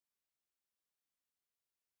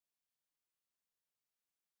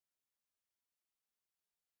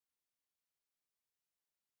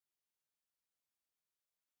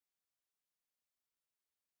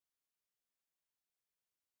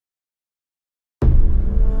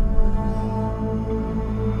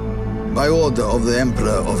by order of the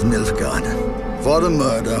Emperor of Nilfgaard, for the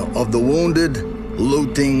murder of the wounded,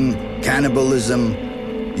 looting, cannibalism,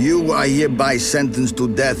 you are hereby sentenced to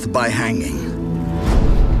death by hanging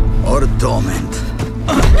or torment.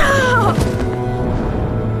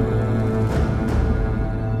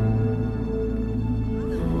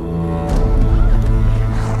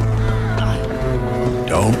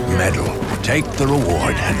 Don't meddle. Take the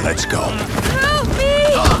reward and let's go. Help me!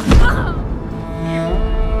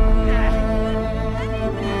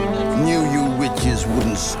 Knew you witches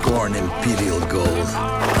wouldn't scorn Imperial gold.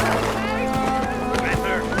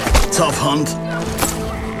 Tough hunt.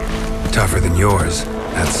 Tougher than yours,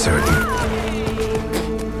 that's certain.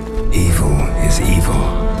 Evil is evil.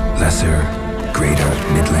 Lesser, greater,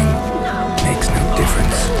 middling, makes no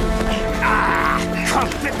difference. Come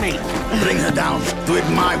fit me! Bring her down. Do it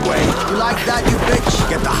my way. You like that, you bitch?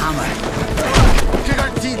 Get the hammer. Kick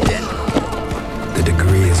her teeth in. The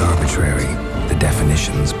degree is arbitrary, the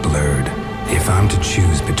definition's blurred. If I'm to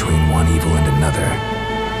choose between one evil and another,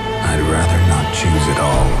 I'd rather not choose at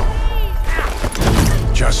all.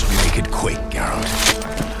 Just make it quick, Geralt.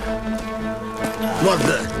 What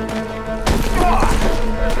the?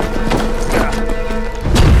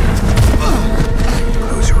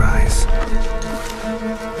 Close your eyes.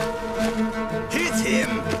 Hit him!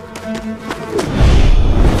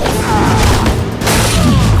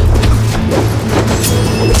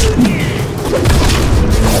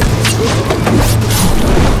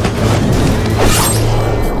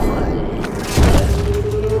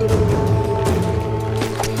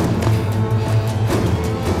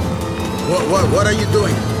 What are you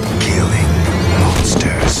doing? Killing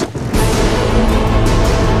monsters.